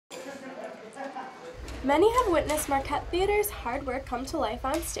Many have witnessed Marquette Theater's hard work come to life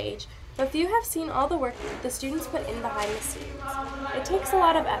on stage, but few have seen all the work the students put in behind the scenes. It takes a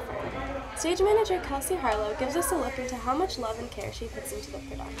lot of effort. Stage manager Kelsey Harlow gives us a look into how much love and care she puts into the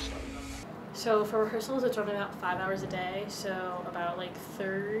production. So for rehearsals, it's running about 5 hours a day, so about like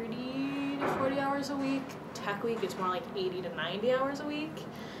 30 to 40 hours a week. Tech week, it's more like 80 to 90 hours a week.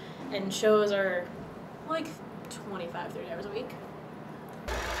 And shows are like 25, 30 hours a week.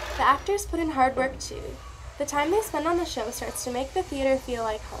 The actors put in hard work too. The time they spend on the show starts to make the theater feel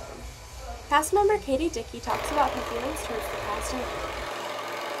like home. Cast member Katie Dickey talks about her feelings towards the cast and crew.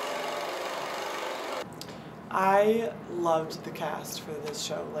 I loved the cast for this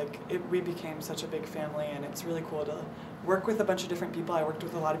show. We became such a big family, and it's really cool to work with a bunch of different people. I worked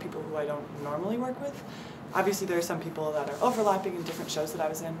with a lot of people who I don't normally work with. Obviously there are some people that are overlapping in different shows that I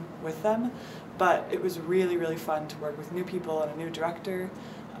was in with them, but it was really, really fun to work with new people and a new director.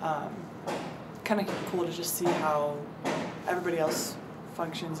 Kind of cool to just see how everybody else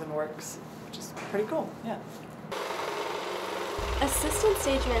functions and works, which is pretty cool, yeah. Assistant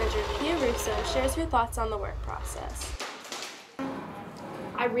stage manager Pia Russo shares her thoughts on the work process.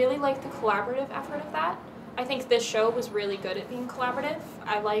 I really like the collaborative effort of that. I think this show was really good at being collaborative.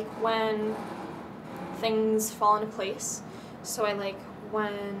 I like when things fall into place. So I like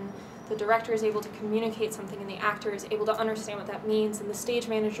when the director is able to communicate something and the actor is able to understand what that means and the stage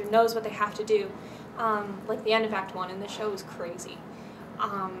manager knows what they have to do. Like the end of Act 1 in this show was crazy.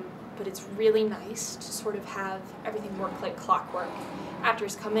 But it's really nice to sort of have everything work like clockwork.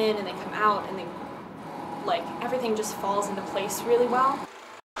 Actors come in and they come out and everything just falls into place really well.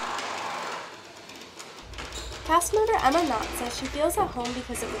 Cast member Emma Knott says she feels at home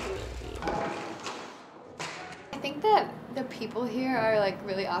because of the community. I think that the people here are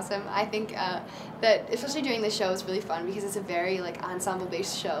really awesome. I think that especially during the show is really fun because it's a very ensemble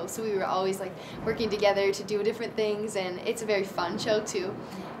based show. So we were always working together to do different things, and it's a very fun show too.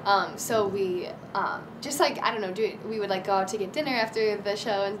 So we just I don't know, we would go out to get dinner after the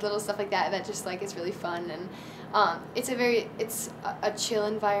show and little stuff like that. That just is really fun, and it's a chill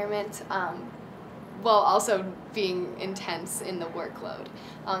environment. While also being intense in the workload.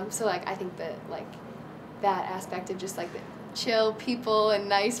 So I think that that aspect of just the chill people and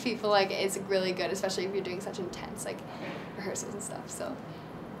nice people is really good, especially if you're doing such intense rehearsals and stuff. So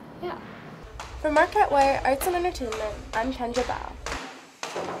yeah. For Marquette Wire Arts and Entertainment, I'm Kendra Bao.